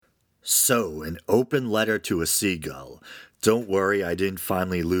So, an open letter to a seagull. Don't worry, I didn't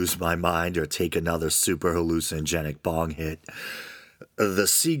finally lose my mind or take another super hallucinogenic bong hit. The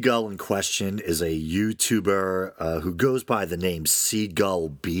seagull in question is a YouTuber who goes by the name Seagull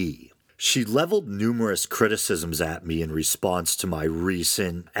B. She leveled numerous criticisms at me in response to my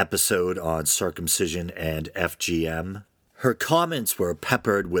recent episode on circumcision and FGM. Her comments were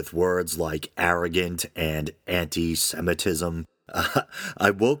peppered with words like arrogant and anti-Semitism.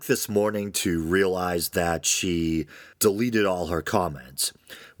 I woke this morning to realize that she deleted all her comments,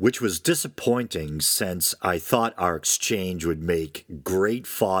 which was disappointing since I thought our exchange would make great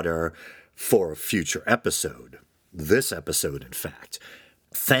fodder for a future episode. This episode, in fact.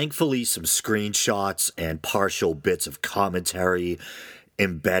 Thankfully, some screenshots and partial bits of commentary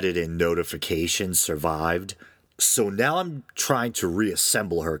embedded in notifications survived. So now I'm trying to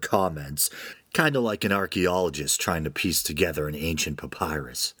reassemble her comments, kind of like an archaeologist trying to piece together an ancient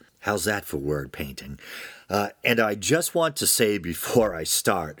papyrus. How's that for word painting? And I just want to say before I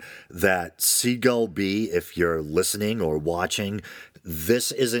start that Seagull B, if you're listening or watching,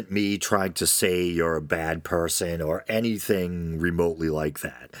 this isn't me trying to say you're a bad person or anything remotely like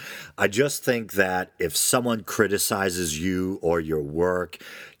that. I just think that if someone criticizes you or your work,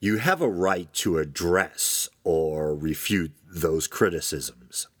 you have a right to address or refute those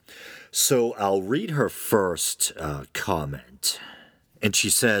criticisms. So I'll read her first comment. And she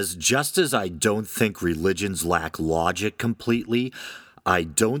says, just as I don't think religions lack logic completely, I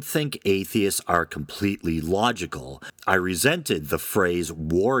don't think atheists are completely logical. I resented the phrase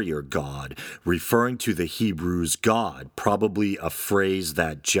warrior god, referring to the Hebrews' God, probably a phrase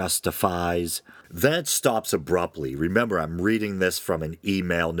that justifies. Then it stops abruptly. Remember, I'm reading this from an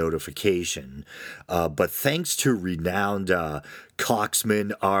email notification. But thanks to renowned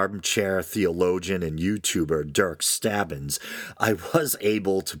Coxman, armchair theologian, and YouTuber Dirk Stabbins, I was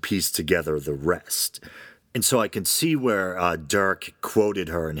able to piece together the rest. And so I can see where Dirk quoted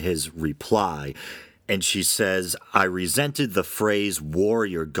her in his reply, and she says, I resented the phrase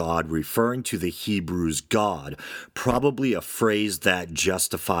warrior god referring to the Hebrews' God, probably a phrase that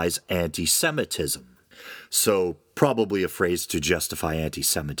justifies anti-Semitism. So probably a phrase to justify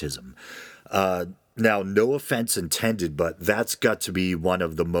anti-Semitism. Now, no offense intended, but that's got to be one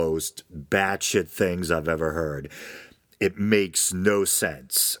of the most batshit things I've ever heard. It makes no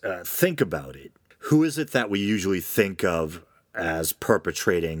sense. Think about it. Who is it that we usually think of as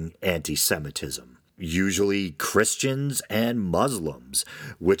perpetrating anti-Semitism? Usually Christians and Muslims,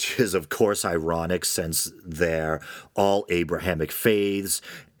 which is, of course, ironic since they're all Abrahamic faiths.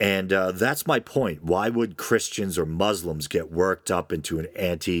 And that's my point. Why would Christians or Muslims get worked up into an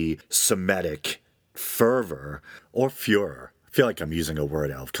anti-Semitic fervor or furor? I feel like I'm using a word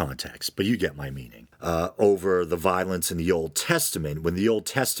out of context, but you get my meaning. Over the violence in the Old Testament, when the Old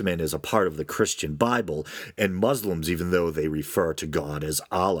Testament is a part of the Christian Bible, and Muslims, even though they refer to God as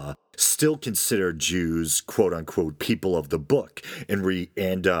Allah, still consider Jews, quote-unquote, people of the book, and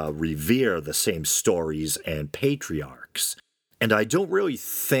revere the same stories and patriarchs. And I don't really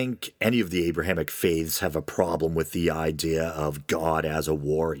think any of the Abrahamic faiths have a problem with the idea of God as a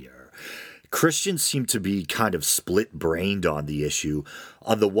warrior. Christians seem to be kind of split-brained on the issue.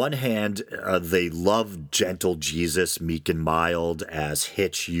 On the one hand, they love gentle Jesus, meek and mild, as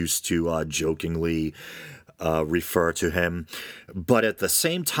Hitch used to jokingly refer to him. But at the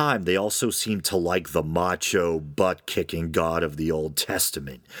same time, they also seem to like the macho, butt-kicking God of the Old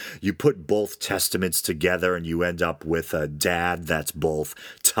Testament. You put both testaments together and you end up with a dad that's both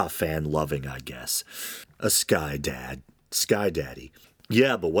tough and loving, I guess. A sky dad. Sky daddy.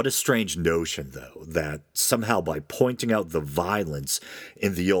 Yeah, but what a strange notion, though, that somehow by pointing out the violence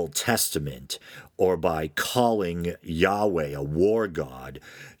in the Old Testament or by calling Yahweh a war god,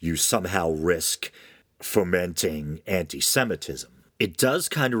 you somehow risk fomenting anti-Semitism. It does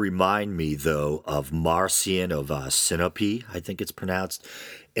kind of remind me, though, of Marcion of Sinope, I think it's pronounced,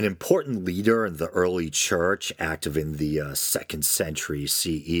 an important leader in the early church, active in the 2nd century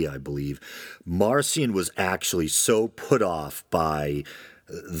CE, I believe. Marcion was actually so put off by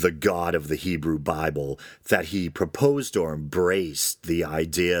the God of the Hebrew Bible that he proposed or embraced the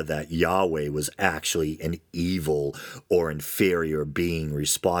idea that Yahweh was actually an evil or inferior being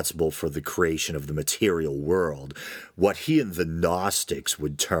responsible for the creation of the material world, what he and the Gnostics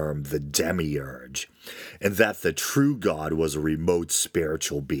would term the demiurge, and that the true God was a remote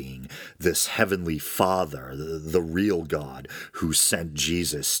spiritual being, this heavenly Father, the real God who sent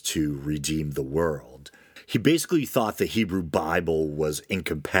Jesus to redeem the world. He basically thought the Hebrew Bible was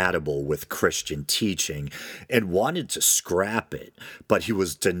incompatible with Christian teaching and wanted to scrap it, but he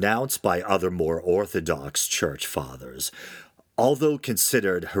was denounced by other more orthodox church fathers. Although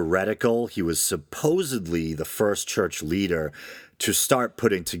considered heretical, he was supposedly the first church leader to start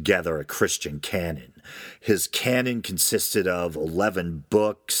putting together a Christian canon. His canon consisted of 11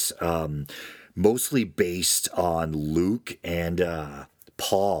 books, mostly based on Luke and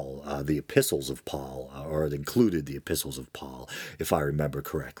Paul, the epistles of Paul, or it included the epistles of Paul, if I remember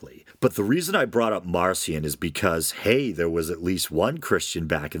correctly. But the reason I brought up Marcion is because, hey, there was at least one Christian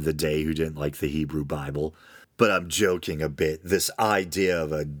back in the day who didn't like the Hebrew Bible. But I'm joking a bit. This idea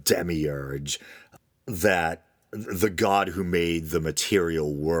of a demiurge, that the God who made the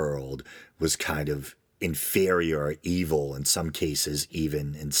material world was kind of inferior or evil, in some cases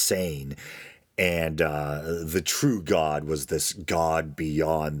even insane. And the true God was this God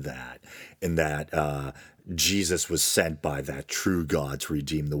beyond that, in that Jesus was sent by that true God to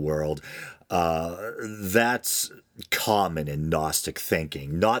redeem the world. That's common in Gnostic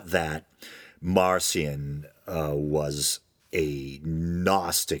thinking. Not that Marcion was a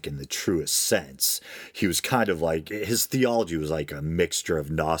Gnostic in the truest sense. He was kind of like, his theology was like a mixture of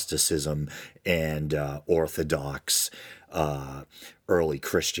Gnosticism and Orthodox early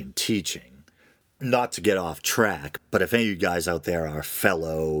Christian teaching. Not to get off track, but if any of you guys out there are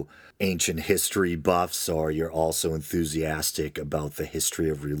fellow ancient history buffs, or you're also enthusiastic about the history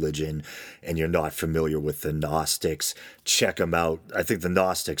of religion and you're not familiar with the Gnostics, check them out. I think the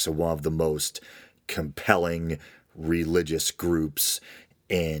Gnostics are one of the most compelling religious groups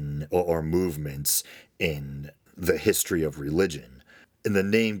or movements in the history of religion. And the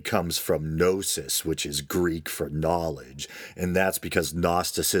name comes from gnosis, which is Greek for knowledge, and that's because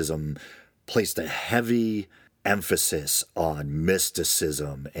Gnosticism placed a heavy emphasis on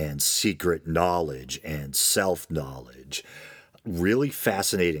mysticism and secret knowledge and self-knowledge. Really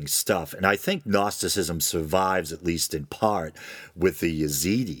fascinating stuff. And I think Gnosticism survives, at least in part, with the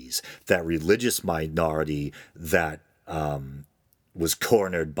Yazidis, that religious minority that was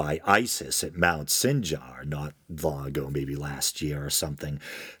cornered by ISIS at Mount Sinjar not long ago, maybe last year or something.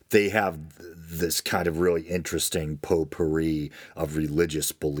 They have this kind of really interesting potpourri of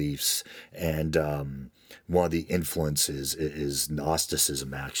religious beliefs, and one of the influences is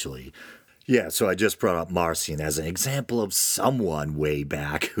Gnosticism, actually. Yeah, so I just brought up Marcion as an example of someone way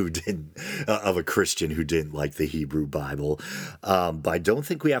back who didn't, of a Christian who didn't like the Hebrew Bible. But I don't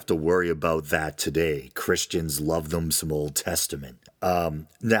think we have to worry about that today. Christians love them some Old Testament.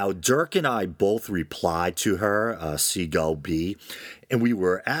 Now, Dirk and I both replied to her, Seagull B, and we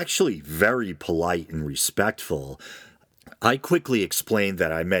were actually very polite and respectful. I quickly explained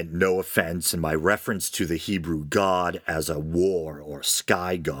that I meant no offense, and my reference to the Hebrew God as a war or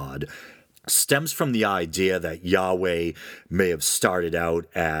sky god stems from the idea that Yahweh may have started out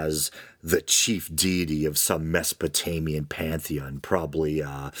as the chief deity of some Mesopotamian pantheon, probably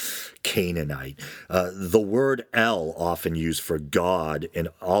Canaanite. The word El, often used for God, and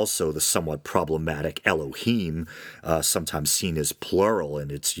also the somewhat problematic Elohim, sometimes seen as plural in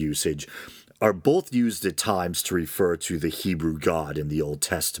its usage, are both used at times to refer to the Hebrew God in the Old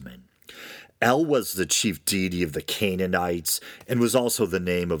Testament. El was the chief deity of the Canaanites and was also the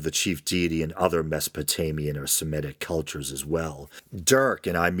name of the chief deity in other Mesopotamian or Semitic cultures as well. Dirk,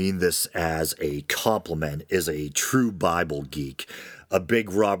 and I mean this as a compliment, is a true Bible geek, a big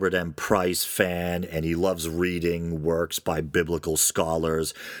Robert M. Price fan, and he loves reading works by biblical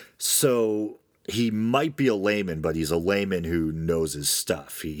scholars. So he might be a layman, but he's a layman who knows his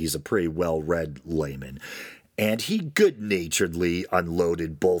stuff. He's a pretty well-read layman. And he good-naturedly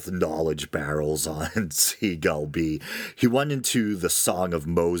unloaded both knowledge barrels on Seagull B. He went into the Song of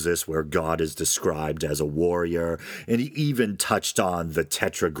Moses, where God is described as a warrior, and he even touched on the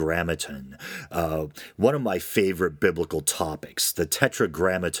Tetragrammaton, one of my favorite biblical topics. The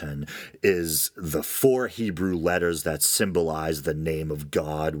Tetragrammaton is the 4 Hebrew letters that symbolize the name of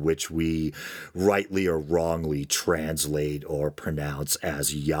God, which we rightly or wrongly translate or pronounce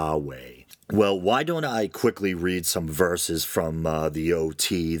as Yahweh. Well, why don't I quickly read some verses from the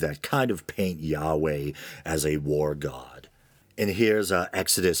OT that kind of paint Yahweh as a war god. And here's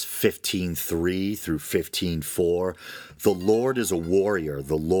Exodus 15:3 through 15:4. The Lord is a warrior,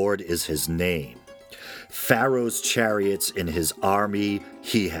 the Lord is his name. Pharaoh's chariots and his army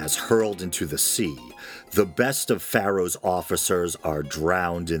he has hurled into the sea. The best of Pharaoh's officers are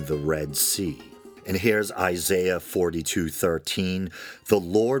drowned in the Red Sea. And here's Isaiah 42:13. The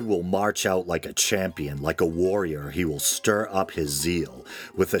Lord will march out like a champion, like a warrior. He will stir up his zeal.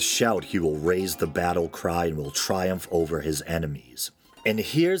 With a shout, he will raise the battle cry and will triumph over his enemies. And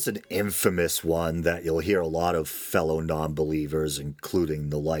here's an infamous one that you'll hear a lot of fellow non-believers, including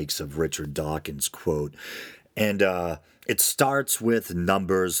the likes of Richard Dawkins, quote. And it starts with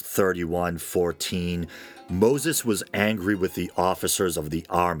Numbers 31:14. Moses was angry with the officers of the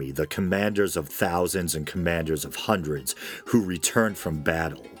army, the commanders of thousands and commanders of hundreds, who returned from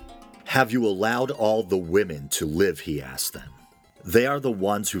battle. Have you allowed all the women to live, he asked them. They are the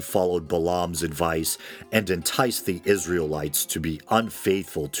ones who followed Balaam's advice and enticed the Israelites to be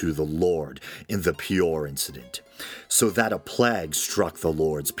unfaithful to the Lord in the Peor incident, so that a plague struck the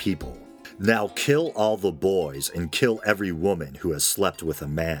Lord's people. Now kill all the boys and kill every woman who has slept with a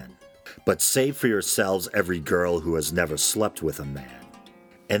man, but save for yourselves every girl who has never slept with a man.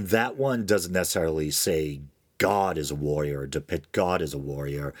 And that one doesn't necessarily say God is a warrior or depict God as a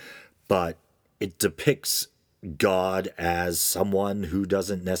warrior, but it depicts God as someone who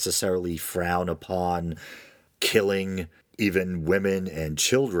doesn't necessarily frown upon killing even women and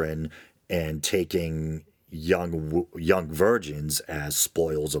children and taking young virgins as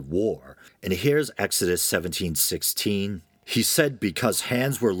spoils of war. And here's Exodus 17:16. He said, because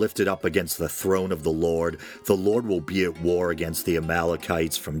hands were lifted up against the throne of the Lord will be at war against the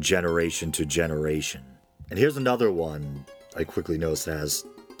Amalekites from generation to generation. And here's another one I quickly noticed that has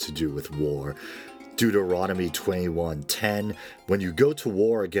to do with war. Deuteronomy 21:10, when you go to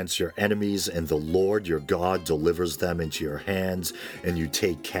war against your enemies and the Lord your God delivers them into your hands and you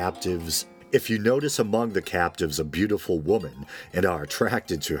take captives, if you notice among the captives a beautiful woman and are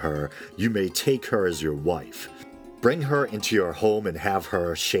attracted to her, you may take her as your wife. Bring her into your home and have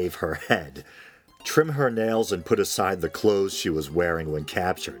her shave her head. Trim her nails and put aside the clothes she was wearing when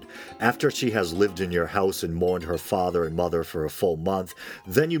captured. After she has lived in your house and mourned her father and mother for a full month,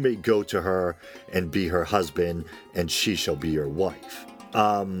 then you may go to her and be her husband, and she shall be your wife.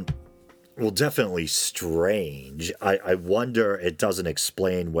 Well, definitely strange. I wonder, it doesn't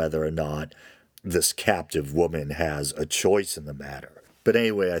explain whether or not this captive woman has a choice in the matter. But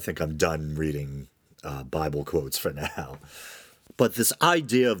anyway, I think I'm done reading Bible quotes for now. But this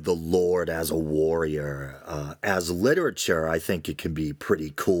idea of the Lord as a warrior, as literature, I think it can be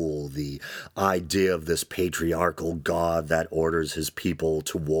pretty cool. The idea of this patriarchal God that orders his people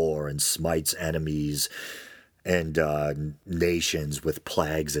to war and smites enemies and nations with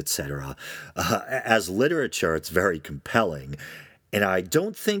plagues, etc. As literature, it's very compelling. And I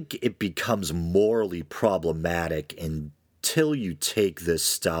don't think it becomes morally problematic until you take this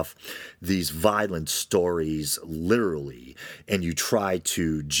stuff, these violent stories, literally, and you try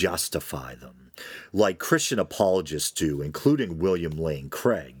to justify them, like Christian apologists do, including William Lane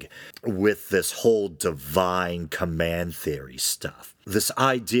Craig, with this whole divine command theory stuff. This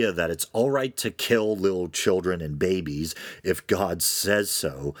idea that it's all right to kill little children and babies if God says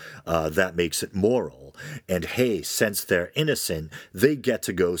so, that makes it moral. And hey, since they're innocent, they get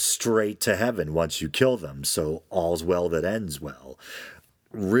to go straight to heaven once you kill them, so all's well that ends well.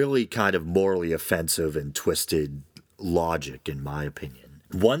 Really kind of morally offensive and twisted logic, in my opinion.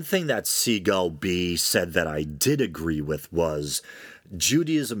 One thing that Seagull B said that I did agree with was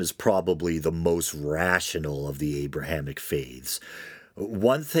Judaism is probably the most rational of the Abrahamic faiths.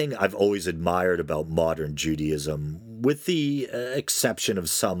 One thing I've always admired about modern Judaism, with the exception of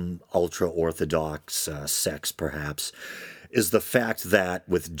some ultra-Orthodox sects perhaps, is the fact that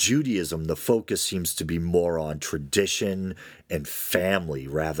with Judaism, the focus seems to be more on tradition and family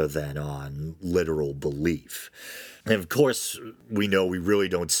rather than on literal belief. And of course, we know we really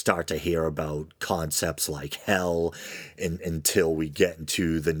don't start to hear about concepts like hell until we get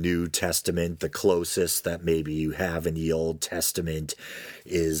into the New Testament. The closest that maybe you have in the Old Testament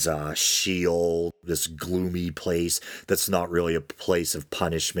is Sheol, this gloomy place that's not really a place of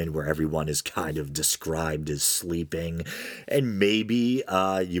punishment where everyone is kind of described as sleeping. And maybe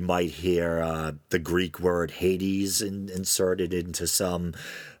you might hear the Greek word Hades inserted into some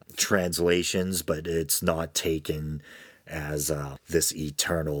translations, but it's not taken as this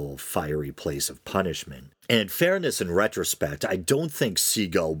eternal fiery place of punishment. And in fairness, in retrospect, I don't think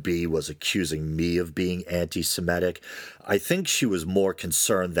Seagull B was accusing me of being anti-Semitic. I think she was more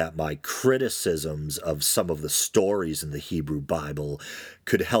concerned that my criticisms of some of the stories in the Hebrew Bible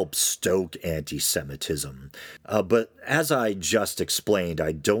could help stoke anti-Semitism. But as I just explained,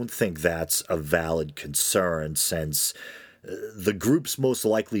 I don't think that's a valid concern, since the groups most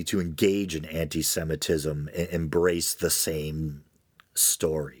likely to engage in anti-Semitism embrace the same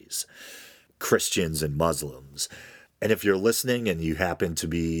stories, Christians and Muslims. And if you're listening and you happen to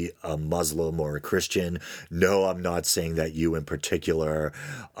be a Muslim or a Christian, no, I'm not saying that you in particular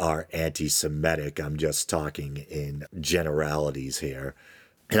are anti-Semitic. I'm just talking in generalities here.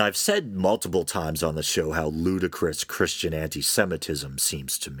 And I've said multiple times on the show how ludicrous Christian anti-Semitism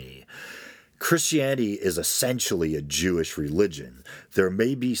seems to me. Christianity is essentially a Jewish religion. There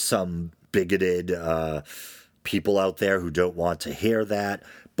may be some bigoted people out there who don't want to hear that,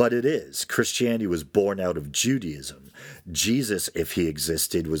 but it is. Christianity was born out of Judaism. Jesus, if he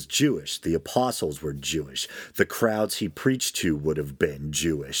existed, was Jewish. The apostles were Jewish. The crowds he preached to would have been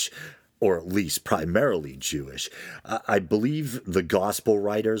Jewish, or at least primarily Jewish. I believe the gospel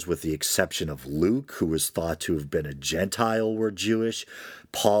writers, with the exception of Luke, who was thought to have been a Gentile, were Jewish.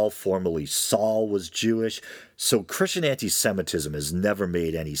 Paul, formerly Saul, was Jewish. So Christian anti-Semitism has never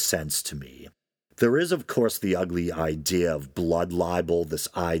made any sense to me. There is, of course, the ugly idea of blood libel, this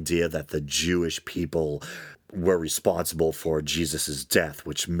idea that the Jewish people were responsible for Jesus' death,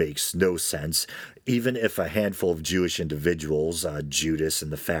 which makes no sense. Even if a handful of Jewish individuals, Judas and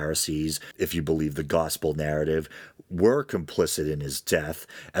the Pharisees, if you believe the gospel narrative, were complicit in his death,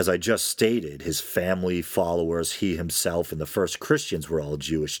 as I just stated, his family, followers, he himself, and the first Christians were all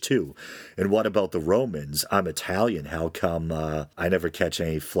Jewish too. And what about the Romans? I'm Italian. How come I never catch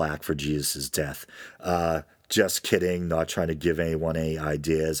any flack for Jesus' death? Just kidding, not trying to give anyone any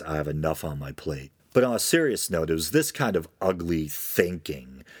ideas. I have enough on my plate. But on a serious note, it was this kind of ugly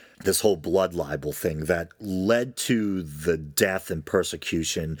thinking, this whole blood libel thing, that led to the death and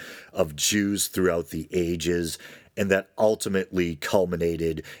persecution of Jews throughout the ages, and that ultimately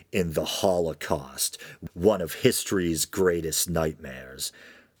culminated in the Holocaust, one of history's greatest nightmares.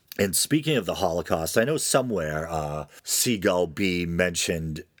 And speaking of the Holocaust, I know somewhere Seagull B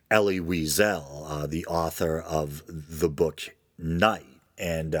mentioned Elie Wiesel, the author of the book Night.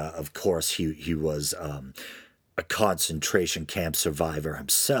 And, of course, he was a concentration camp survivor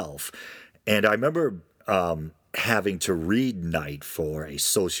himself. And I remember having to read Night for a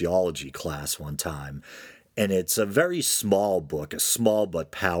sociology class one time. And it's a very small book, a small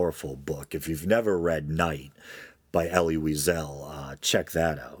but powerful book. If you've never read Night by Elie Wiesel, check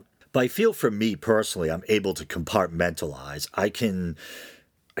that out. But I feel for me personally, I'm able to compartmentalize. I can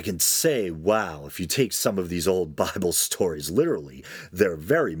say, wow, if you take some of these old Bible stories literally, they're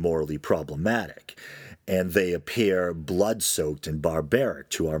very morally problematic. And they appear blood-soaked and barbaric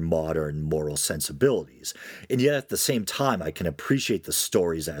to our modern moral sensibilities. And yet at the same time, I can appreciate the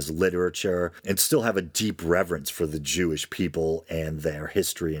stories as literature and still have a deep reverence for the Jewish people and their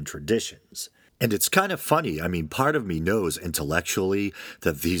history and traditions. And it's kind of funny. I mean, part of me knows intellectually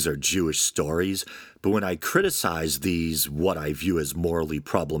that these are Jewish stories, but when I criticize these, what I view as morally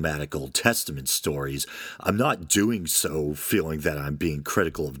problematic Old Testament stories, I'm not doing so feeling that I'm being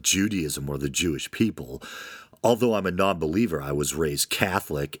critical of Judaism or the Jewish people. Although I'm a non-believer, I was raised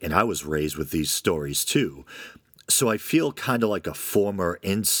Catholic, and I was raised with these stories too. So I feel kind of like a former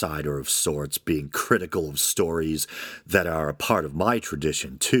insider of sorts being critical of stories that are a part of my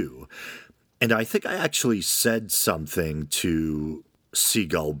tradition too. And I think I actually said something to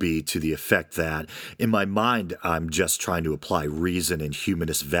Seagull B to the effect that, in my mind, I'm just trying to apply reason and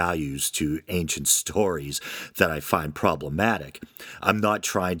humanist values to ancient stories that I find problematic. I'm not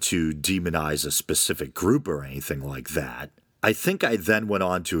trying to demonize a specific group or anything like that. I think I then went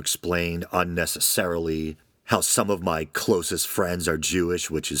on to explain unnecessarily how some of my closest friends are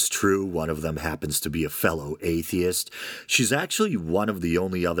Jewish, which is true. One of them happens to be a fellow atheist. She's actually one of the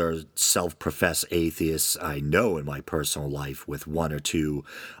only other self-professed atheists I know in my personal life, with one or two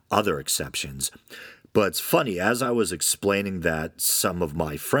other exceptions. But it's funny, as I was explaining that some of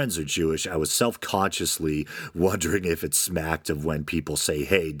my friends are Jewish, I was self-consciously wondering if it smacked of when people say,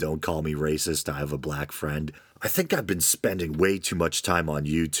 hey, don't call me racist, I have a black friend. I think I've been spending way too much time on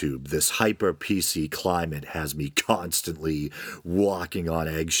YouTube. This hyper-PC climate has me constantly walking on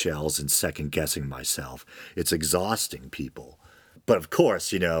eggshells and second-guessing myself. It's exhausting, people. But of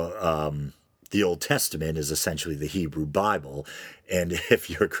course, the Old Testament is essentially the Hebrew Bible, and if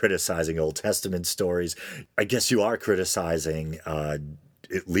you're criticizing Old Testament stories, I guess you are criticizing at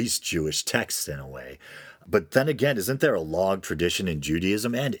least Jewish texts in a way. But then again, isn't there a long tradition in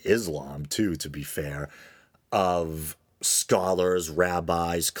Judaism and Islam, too, to be fair, of scholars,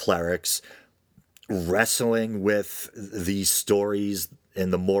 rabbis, clerics wrestling with these stories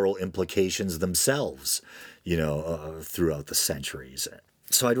and the moral implications themselves, throughout the centuries?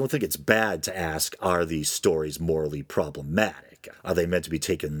 So I don't think it's bad to ask, are these stories morally problematic? Are they meant to be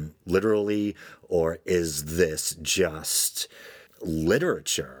taken literally, or is this just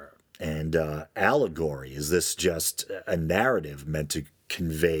literature and allegory? Is this just a narrative meant to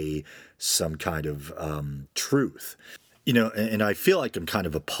convey some kind of truth? And I feel like I'm kind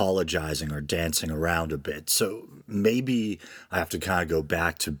of apologizing or dancing around a bit. So maybe I have to kind of go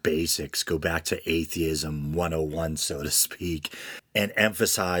back to basics, go back to atheism 101, so to speak, and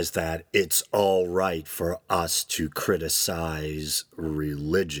emphasize that it's all right for us to criticize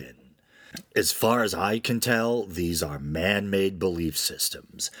religion. As far as I can tell, these are man-made belief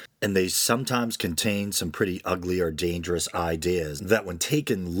systems, and they sometimes contain some pretty ugly or dangerous ideas that, when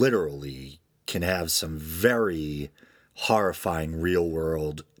taken literally, can have some very horrifying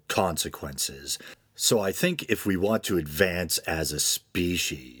real-world consequences. So I think if we want to advance as a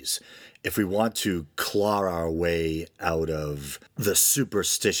species, if we want to claw our way out of the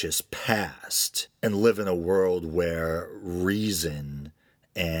superstitious past and live in a world where reason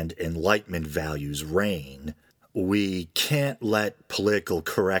and enlightenment values reign, we can't let political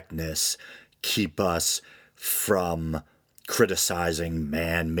correctness keep us from criticizing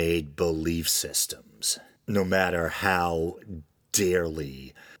man-made belief systems, no matter how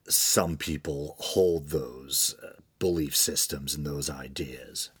dearly some people hold those belief systems and those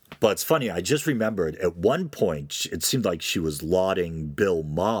ideas. But it's funny, I just remembered at one point, it seemed like she was lauding Bill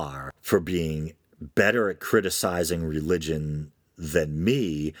Maher for being better at criticizing religion than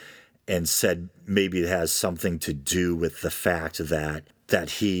me, and said maybe it has something to do with the fact that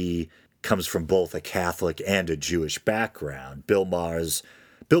he comes from both a Catholic and a Jewish background. Bill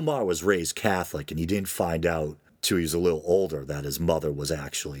Maher was raised Catholic, and he didn't find out till he was a little older that his mother was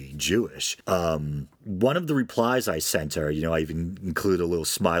actually Jewish. One of the replies I sent her, I even included a little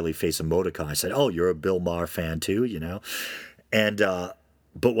smiley face emoticon. I said, "Oh, you're a Bill Maher fan too," And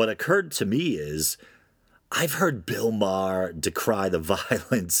but what occurred to me is, I've heard Bill Maher decry the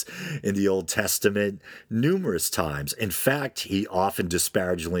violence in the Old Testament numerous times. In fact, he often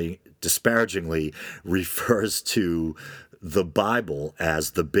disparagingly refers to the Bible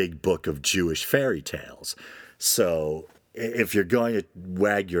as the big book of Jewish fairy tales. So if you're going to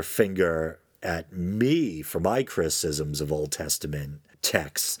wag your finger at me for my criticisms of Old Testament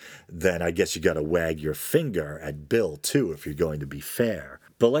texts, then I guess you got to wag your finger at Bill too, if you're going to be fair.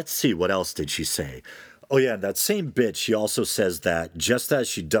 But let's see, what else did she say? Oh yeah, in that same bit, she also says that just as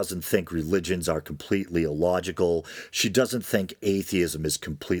she doesn't think religions are completely illogical, she doesn't think atheism is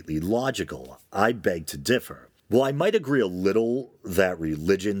completely logical. I beg to differ. Well, I might agree a little that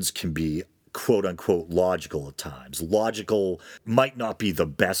religions can be quote-unquote logical at times. Logical might not be the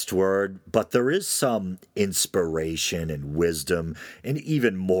best word, but there is some inspiration and wisdom and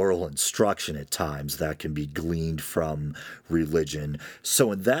even moral instruction at times that can be gleaned from religion.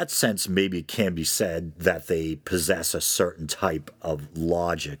 So in that sense, maybe it can be said that they possess a certain type of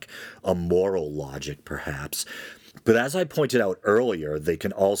logic, a moral logic perhaps. But as I pointed out earlier, they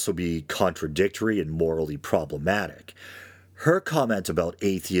can also be contradictory and morally problematic. Her comment about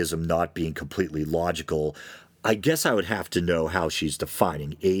atheism not being completely logical, I guess I would have to know how she's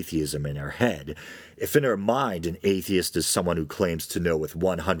defining atheism in her head. If in her mind an atheist is someone who claims to know with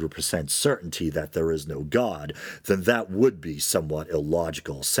 100% certainty that there is no God, then that would be somewhat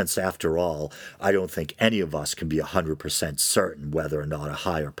illogical, since after all, I don't think any of us can be 100% certain whether or not a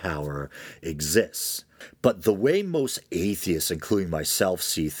higher power exists. But the way most atheists, including myself,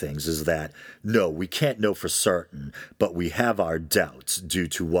 see things is that, no, we can't know for certain, but we have our doubts due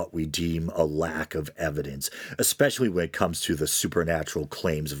to what we deem a lack of evidence, especially when it comes to the supernatural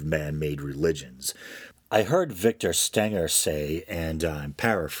claims of man-made religions. I heard Victor Stenger say, and I'm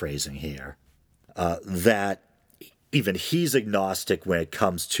paraphrasing here, that even he's agnostic when it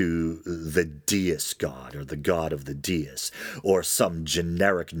comes to the deist God or the God of the deists or some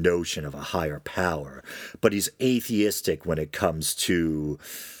generic notion of a higher power. But he's atheistic when it comes to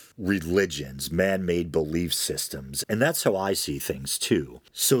religions, man-made belief systems, and that's how I see things too.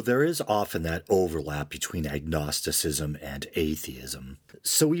 So there is often that overlap between agnosticism and atheism.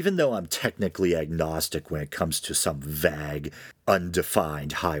 So even though I'm technically agnostic when it comes to some vague,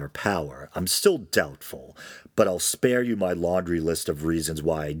 undefined higher power, I'm still doubtful, but I'll spare you my laundry list of reasons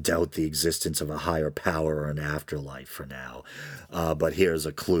why I doubt the existence of a higher power or an afterlife for now. But here's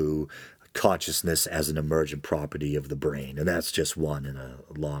a clue. Consciousness as an emergent property of the brain, and that's just one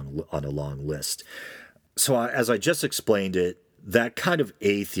on a long list. So as I just explained it, that kind of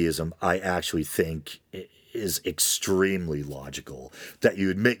atheism I actually think is extremely logical, that you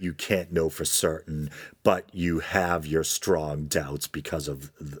admit you can't know for certain, but you have your strong doubts because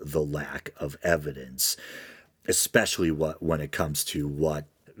of the lack of evidence, especially when it comes to what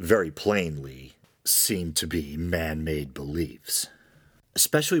very plainly seem to be man-made beliefs.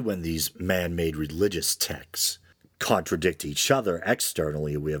 Especially when these man-made religious texts contradict each other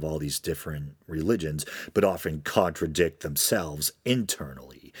externally. We have all these different religions, but often contradict themselves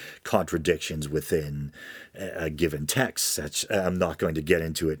internally. Contradictions within a given text. I'm not going to get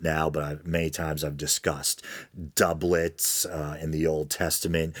into it now, but many times I've discussed doublets in the Old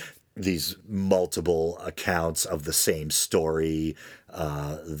Testament, these multiple accounts of the same story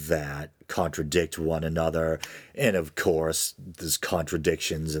that contradict one another. And of course, there's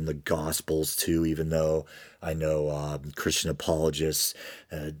contradictions in the Gospels too, even though I know Christian apologists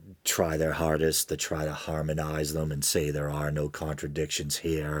try their hardest to try to harmonize them and say there are no contradictions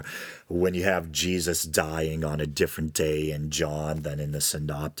here. When you have Jesus dying on a different day in John than in the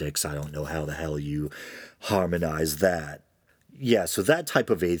Synoptics, I don't know how the hell you harmonize that. Yeah, so that type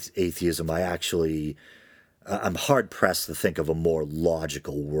of atheism, I'm hard-pressed to think of a more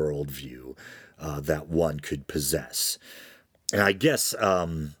logical worldview that one could possess. And I guess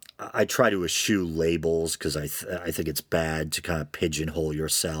I try to eschew labels because I think it's bad to kind of pigeonhole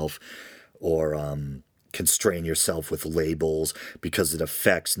yourself or constrain yourself with labels because it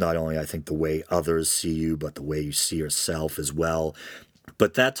affects not only, I think, the way others see you, but the way you see yourself as well.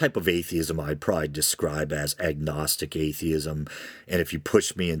 But that type of atheism I'd probably describe as agnostic atheism. And if you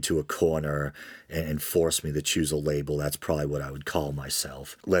push me into a corner and force me to choose a label, that's probably what I would call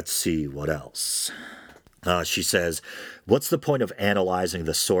myself. Let's see what else. She says, what's the point of analyzing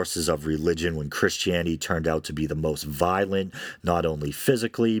the sources of religion when Christianity turned out to be the most violent, not only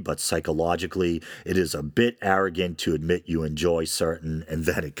physically, but psychologically? It is a bit arrogant to admit you enjoy certain, and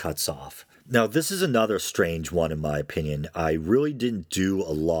then it cuts off. Now, this is another strange one, in my opinion. I really didn't do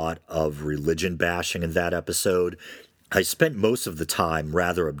a lot of religion bashing in that episode. I spent most of the time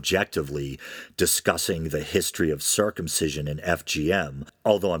rather objectively discussing the history of circumcision in FGM,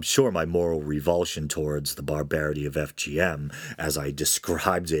 although I'm sure my moral revulsion towards the barbarity of FGM, as I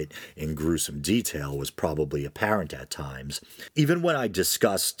described it in gruesome detail, was probably apparent at times. Even when I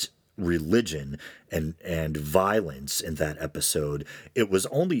discussed religion and violence in that episode, it was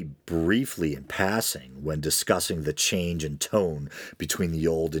only briefly in passing when discussing the change in tone between the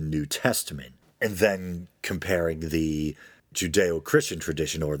Old and New Testament, and then comparing the Judeo-Christian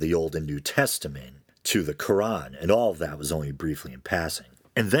tradition, or the Old and New Testament, to the Quran, and all of that was only briefly in passing.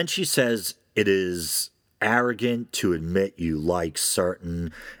 And then she says it is arrogant to admit you like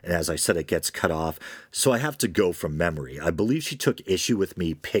certain, and as I said, it gets cut off, so I have to go from memory. I believe she took issue with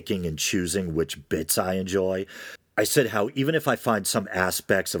me picking and choosing which bits I enjoy. I said how even if I find some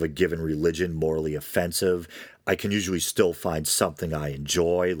aspects of a given religion morally offensive, I can usually still find something I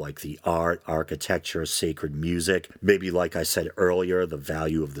enjoy, like the art, architecture, sacred music. Maybe, like I said earlier, the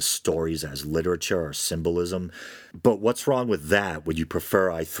value of the stories as literature or symbolism. But what's wrong with that? Would you prefer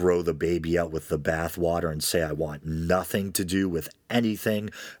I throw the baby out with the bathwater and say I want nothing to do with anything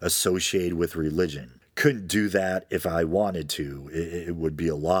associated with religion? Couldn't do that if I wanted to. It would be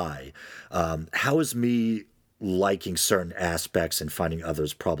a lie. How is me liking certain aspects and finding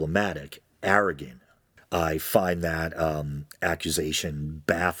others problematic arrogant? I find that accusation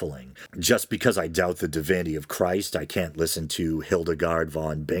baffling. Just because I doubt the divinity of Christ, I can't listen to Hildegard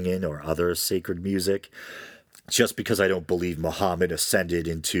von Bingen or other sacred music. Just because I don't believe Muhammad ascended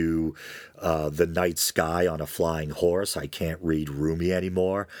into the night sky on a flying horse, I can't read Rumi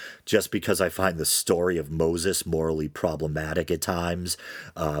anymore. Just because I find the story of Moses morally problematic at times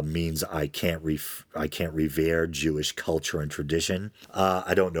means I can't revere Jewish culture and tradition.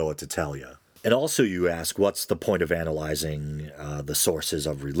 I don't know what to tell you. And also you ask, what's the point of analyzing the sources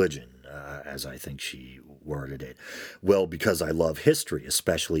of religion, as I think she worded it? Well, because I love history,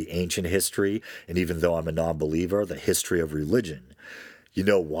 especially ancient history, and even though I'm a non-believer, the history of religion. You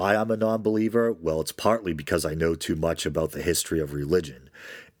know why I'm a non-believer? Well, it's partly because I know too much about the history of religion.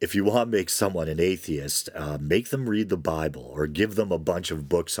 If you want to make someone an atheist, make them read the Bible or give them a bunch of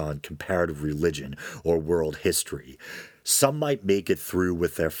books on comparative religion or world history. Some might make it through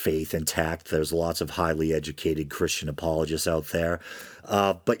with their faith intact. There's lots of highly educated Christian apologists out there,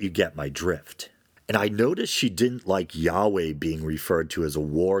 but you get my drift. And I noticed she didn't like Yahweh being referred to as a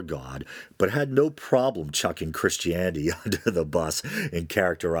war god, but had no problem chucking Christianity under the bus and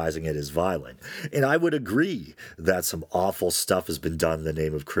characterizing it as violent. And I would agree that some awful stuff has been done in the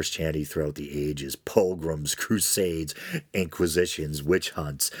name of Christianity throughout the ages: pogroms, crusades, inquisitions, witch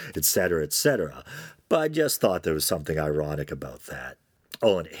hunts, etc., etc. But I just thought there was something ironic about that.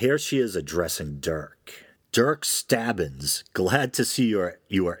 Oh, and here she is addressing Dirk. Dirk Stabbins, glad to see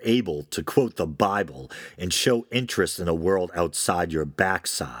you are able to quote the Bible and show interest in a world outside your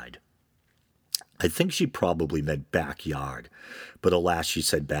backside. I think she probably meant backyard, but alas, she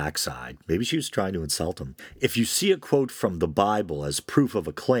said backside. Maybe she was trying to insult him. If you see a quote from the Bible as proof of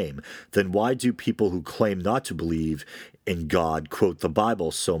a claim, then why do people who claim not to believe in God quote the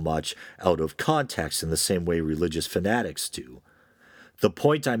Bible so much out of context in the same way religious fanatics do? The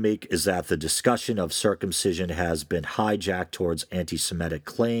point I make is that the discussion of circumcision has been hijacked towards anti-Semitic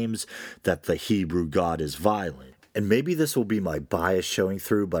claims that the Hebrew God is violent. And maybe this will be my bias showing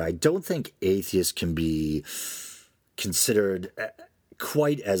through, but I don't think atheists can be considered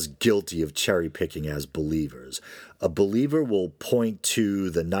quite as guilty of cherry picking as believers. A believer will point to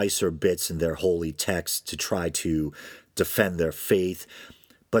the nicer bits in their holy text to try to defend their faith.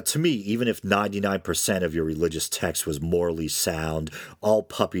 But to me, even if 99% of your religious text was morally sound, all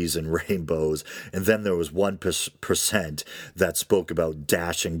puppies and rainbows, and then there was 1% that spoke about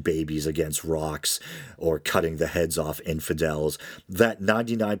dashing babies against rocks or cutting the heads off infidels, that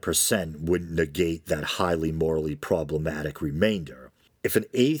 99% wouldn't negate that highly morally problematic remainder. If an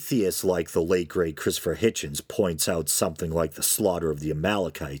atheist like the late great Christopher Hitchens points out something like the slaughter of the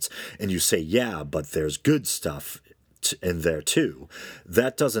Amalekites, and you say, yeah, but there's good stuff in there too,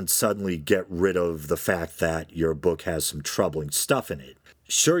 that doesn't suddenly get rid of the fact that your book has some troubling stuff in it.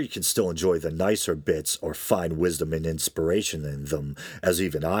 Sure, you can still enjoy the nicer bits or find wisdom and inspiration in them, as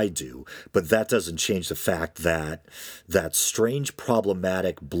even I do, but that doesn't change the fact that that strange,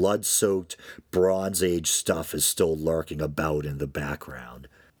 problematic, blood-soaked, Bronze Age stuff is still lurking about in the background.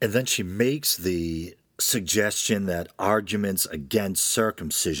 And then she makes the suggestion that arguments against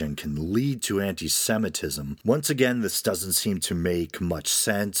circumcision can lead to anti-Semitism. Once again, this doesn't seem to make much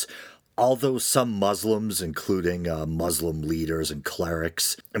sense. Although some Muslims, including Muslim leaders and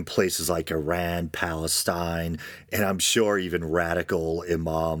clerics in places like Iran, Palestine, and I'm sure even radical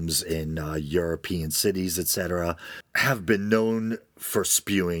imams in European cities, etc., have been known for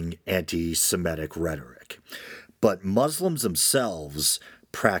spewing anti-Semitic rhetoric. But Muslims themselves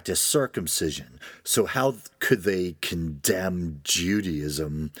practice circumcision. So how could they condemn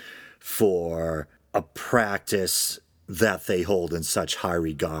Judaism for a practice that they hold in such high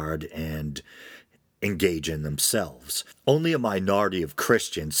regard and engage in themselves? Only a minority of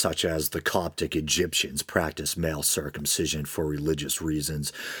Christians, such as the Coptic Egyptians, practice male circumcision for religious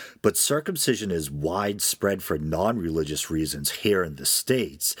reasons, but circumcision is widespread for non-religious reasons here in the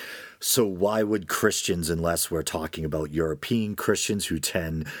States. So why would Christians, unless we're talking about European Christians who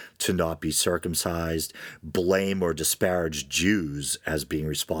tend to not be circumcised, blame or disparage Jews as being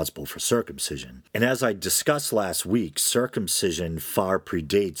responsible for circumcision? And as I discussed last week, circumcision far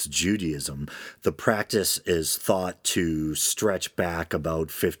predates Judaism. The practice is thought to stretch back about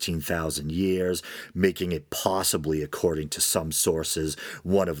 15,000 years, making it possibly, according to some sources,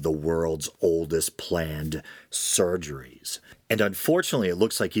 one of the world's oldest planned surgeries. And unfortunately, it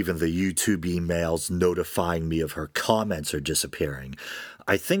looks like even the YouTube emails notifying me of her comments are disappearing.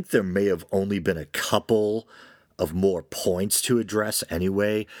 I think there may have only been a couple of more points to address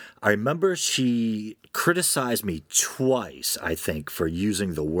anyway. I remember she criticized me twice, I think, for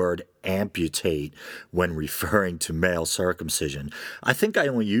using the word amputate when referring to male circumcision. I think I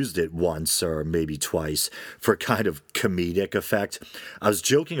only used it once or maybe twice for kind of comedic effect. I was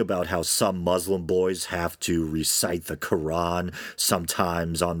joking about how some Muslim boys have to recite the Quran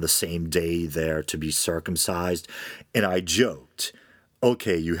sometimes on the same day they're to be circumcised, and I joked,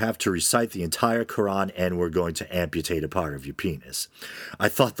 okay, you have to recite the entire Quran and we're going to amputate a part of your penis. I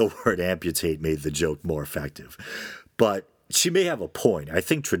thought the word amputate made the joke more effective. But she may have a point. I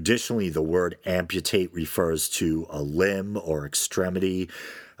think traditionally the word amputate refers to a limb or extremity.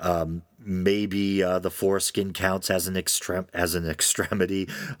 Maybe the foreskin counts as an extremity.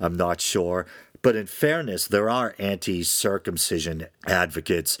 I'm not sure. But in fairness, there are anti-circumcision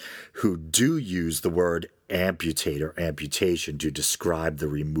advocates who do use the word amputate or amputation to describe the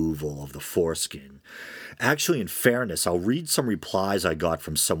removal of the foreskin. Actually, in fairness, I'll read some replies I got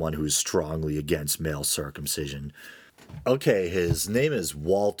from someone who is strongly against male circumcision. Okay, his name is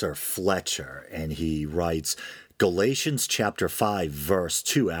Walter Fletcher, and he writes, Galatians chapter 5 verse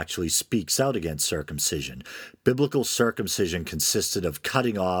 2 actually speaks out against circumcision. Biblical circumcision consisted of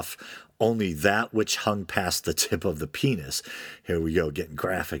cutting off only that which hung past the tip of the penis. Here we go, getting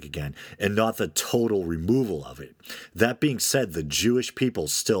graphic again, and not the total removal of it. That being said, the Jewish people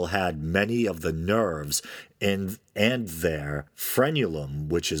still had many of the nerves and their frenulum,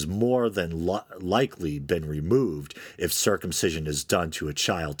 which is more than likely been removed if circumcision is done to a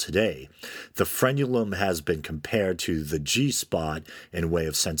child today. The frenulum has been compared to the G-spot in way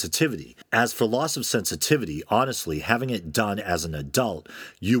of sensitivity. As for loss of sensitivity, honestly, having it done as an adult,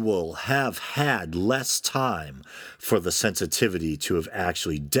 you will have had less time for the sensitivity to have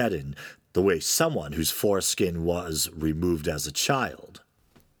actually deadened the way someone whose foreskin was removed as a child.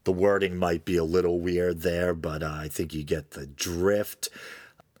 The wording might be a little weird there, but I think you get the drift.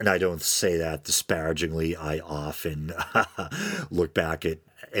 and I don't say that disparagingly. I often look back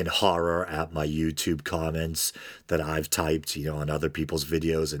in horror at my YouTube comments that I've typed, on other people's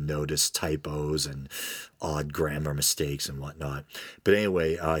videos and notice typos and odd grammar mistakes and whatnot. But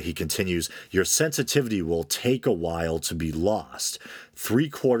anyway, he continues, your sensitivity will take a while to be lost.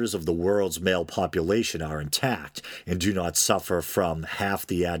 3/4 of the world's male population are intact and do not suffer from half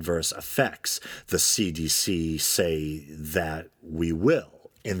the adverse effects the CDC say that we will.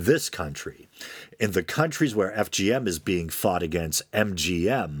 In this country, in the countries where FGM is being fought against,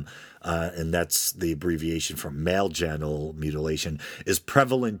 MGM, and that's the abbreviation for male genital mutilation, is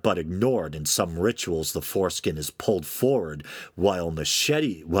prevalent but ignored. In some rituals, the foreskin is pulled forward while a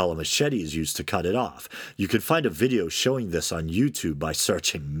machete is used to cut it off. You can find a video showing this on YouTube by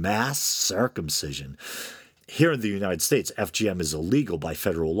searching mass circumcision. Here in the United States, FGM is illegal by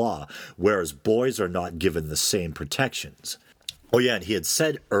federal law, whereas boys are not given the same protections. Oh, yeah, and he had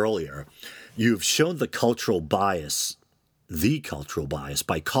said earlier, you've shown the cultural bias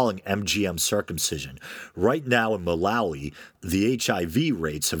by calling MGM circumcision. Right now in Malawi, the HIV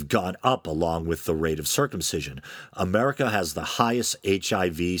rates have gone up along with the rate of circumcision. America has the highest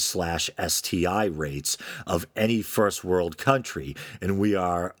HIV/STI rates of any first world country, and we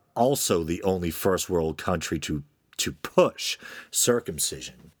are also the only first world country to push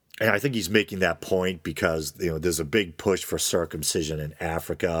circumcision. And I think he's making that point because, there's a big push for circumcision in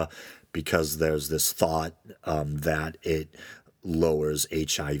Africa because there's this thought that it lowers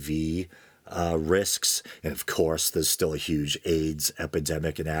HIV risks. And of course, there's still a huge AIDS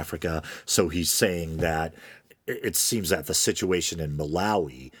epidemic in Africa. So he's saying that it seems that the situation in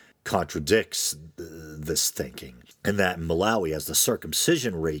Malawi contradicts this thinking. And that in Malawi, as the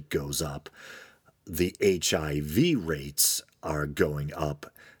circumcision rate goes up, the HIV rates are going up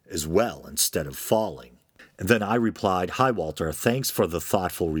as well instead of falling. And then I replied, hi, Walter, thanks for the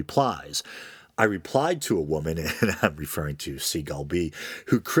thoughtful replies. I replied to a woman, and I'm referring to Seagull B,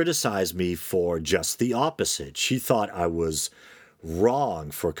 who criticized me for just the opposite. She thought I was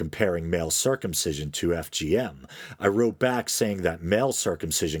wrong for comparing male circumcision to FGM. I wrote back saying that male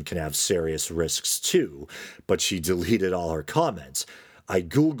circumcision can have serious risks too, but she deleted all her comments. I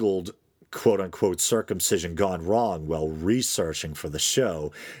Googled quote-unquote circumcision gone wrong while researching for the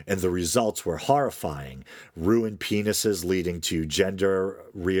show, and the results were horrifying. Ruined penises leading to gender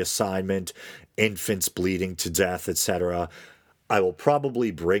reassignment, infants bleeding to death, etc. I will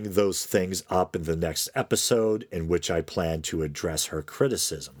probably bring those things up in the next episode in which I plan to address her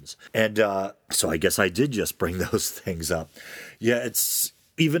criticisms. And so I guess I did just bring those things up. Yeah, it's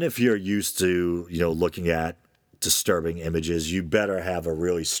even if you're used to, looking at disturbing images, you better have a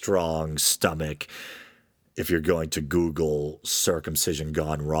really strong stomach if you're going to Google circumcision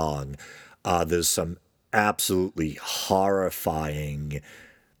gone wrong. There's some absolutely horrifying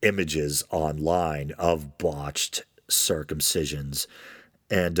images online of botched circumcisions.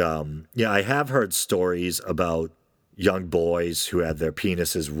 And I have heard stories about young boys who had their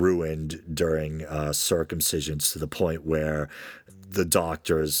penises ruined during circumcisions to the point where the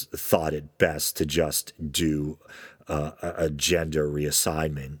doctors thought it best to just do a gender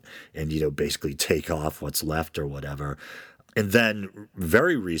reassignment and, basically take off what's left or whatever. And then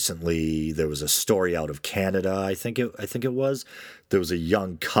very recently, there was a story out of Canada, I think it was. There was a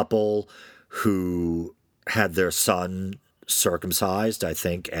young couple who had their son circumcised, I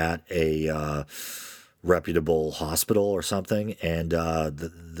think, at a reputable hospital or something, and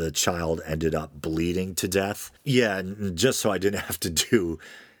the child ended up bleeding to death. Yeah, and just so I didn't have to do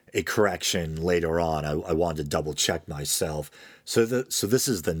a correction later on, I wanted to double check myself. So this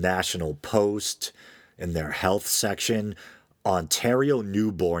is the National Post in their health section. Ontario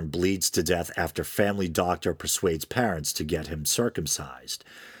newborn bleeds to death after family doctor persuades parents to get him circumcised.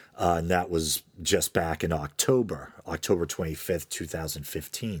 And that was just back in October 25th,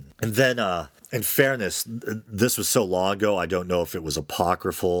 2015. And then, in fairness, this was so long ago, I don't know if it was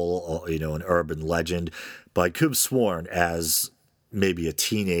apocryphal or, an urban legend, but I could have sworn as maybe a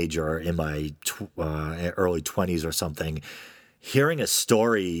teenager in my early 20s or something, hearing a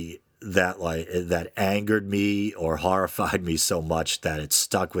story that angered me or horrified me so much that it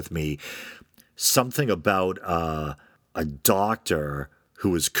stuck with me. Something about a doctor who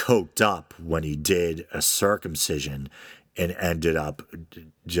was coked up when he did a circumcision and ended up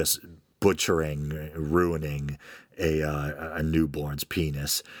just ruining a newborn's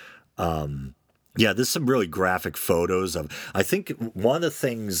penis. There's some really graphic photos of, I think one of the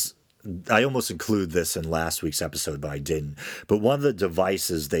things, I almost included this in last week's episode, but I didn't. But one of the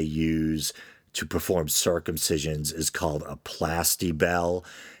devices they use to perform circumcisions is called a plastibell.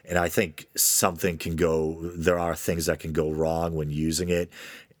 And I think there are things that can go wrong when using it.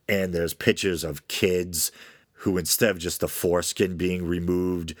 And there's pictures of kids who, instead of just the foreskin being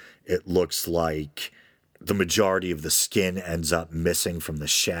removed, it looks like the majority of the skin ends up missing from the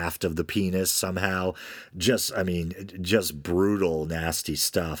shaft of the penis somehow. Just brutal, nasty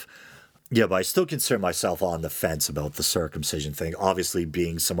stuff. Yeah, but I still consider myself on the fence about the circumcision thing. Obviously,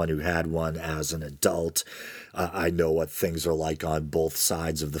 being someone who had one as an adult, I know what things are like on both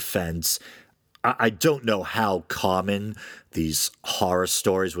sides of the fence. I don't know how common these horror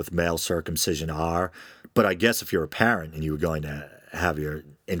stories with male circumcision are, but I guess if you're a parent and you were going to have your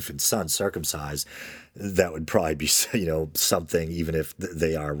infant son circumcised, that would probably be, something, even if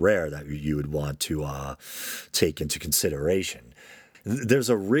they are rare, that you would want to take into consideration. There's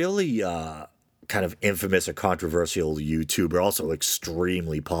a really kind of infamous or controversial YouTuber, also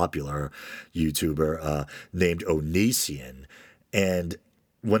extremely popular YouTuber, named Onision. And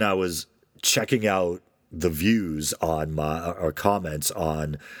when I was checking out the views on or comments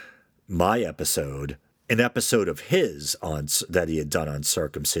on my episode, an episode of his that he had done on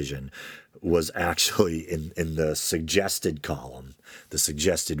circumcision was actually in the suggested column, the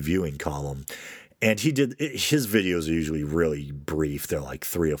suggested viewing column. And his videos are usually really brief. They're like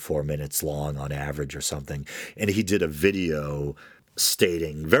 3 or 4 minutes long on average or something. And he did a video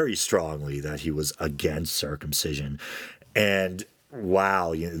stating very strongly that he was against circumcision. And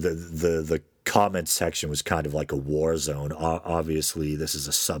wow, the comment section was kind of like a war zone. Obviously, this is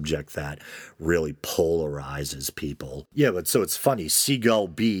a subject that really polarizes people. Yeah, but so it's funny. Seagull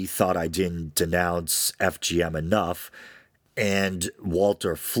B thought I didn't denounce FGM enough, and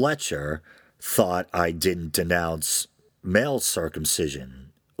Walter Fletcher thought I didn't denounce male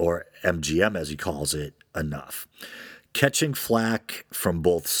circumcision, or MGM as he calls it, enough. Catching flack from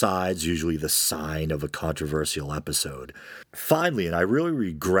both sides, usually the sign of a controversial episode. Finally, and I really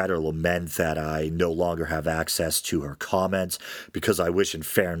regret or lament that I no longer have access to her comments, because I wish, in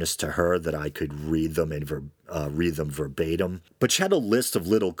fairness to her, that I could read them verbatim. But she had a list of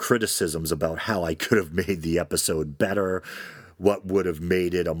little criticisms about how I could have made the episode better, what would have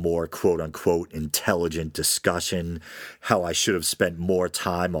made it a more quote-unquote intelligent discussion, how I should have spent more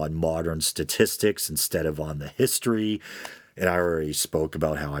time on modern statistics instead of on the history. And I already spoke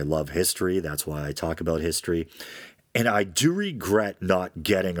about how I love history. That's why I talk about history. And I do regret not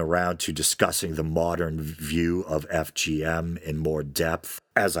getting around to discussing the modern view of FGM in more depth,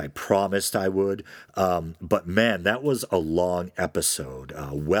 as I promised I would. But man, that was a long episode,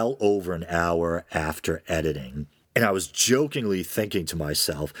 well over an hour after editing. And I was jokingly thinking to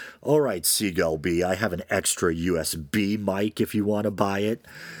myself, all right, Seagull B, I have an extra USB mic if you want to buy it.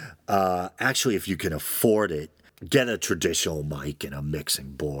 Actually, if you can afford it, get a traditional mic and a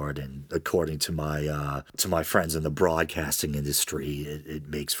mixing board. And according to my friends in the broadcasting industry, it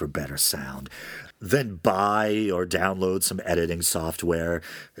makes for better sound. Then buy or download some editing software.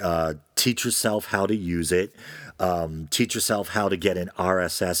 Teach yourself how to use it. Teach yourself how to get an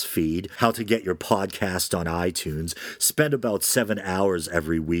RSS feed, how to get your podcast on iTunes. Spend about 7 hours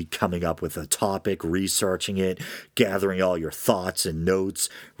every week coming up with a topic, researching it, gathering all your thoughts and notes,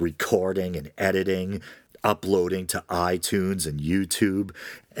 recording and editing, uploading to iTunes and YouTube.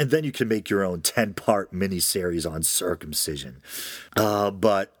 And then you can make your own 10-part miniseries on circumcision.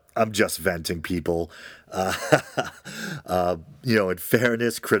 But I'm just venting, people. In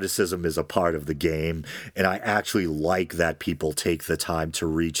fairness, criticism is a part of the game, and I actually like that people take the time to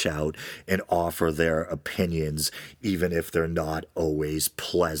reach out and offer their opinions, even if they're not always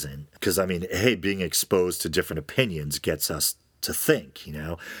pleasant. Because, hey, being exposed to different opinions gets us to think,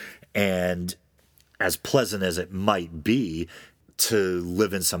 and as pleasant as it might be to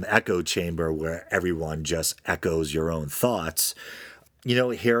live in some echo chamber where everyone just echoes your own thoughts,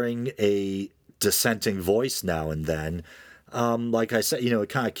 hearing a dissenting voice now and then, like I said, it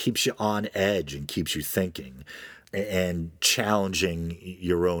kind of keeps you on edge and keeps you thinking and challenging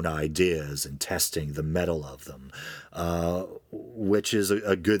your own ideas and testing the mettle of them, which is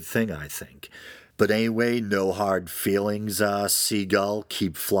a good thing, I think. But anyway, no hard feelings, Seagull.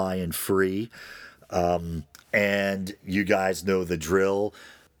 Keep flying free. And you guys know the drill.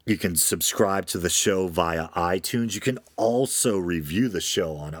 You can subscribe to the show via iTunes. You can also review the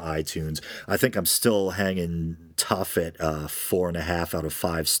show on iTunes. I think I'm still hanging tough at 4.5 out of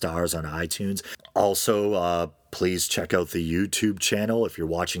 5 stars on iTunes. Also, please check out the YouTube channel. If you're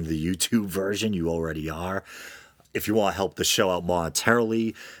watching the YouTube version, you already are. If you want to help the show out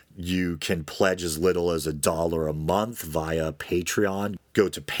monetarily, You can pledge as little as $1 a month via Patreon. Go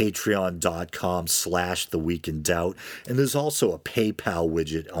to patreon.com/The Week in Doubt. And there's also a PayPal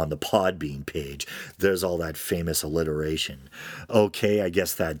widget on the Podbean page. There's all that famous alliteration. Okay, I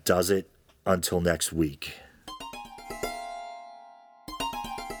guess that does it. Until next week.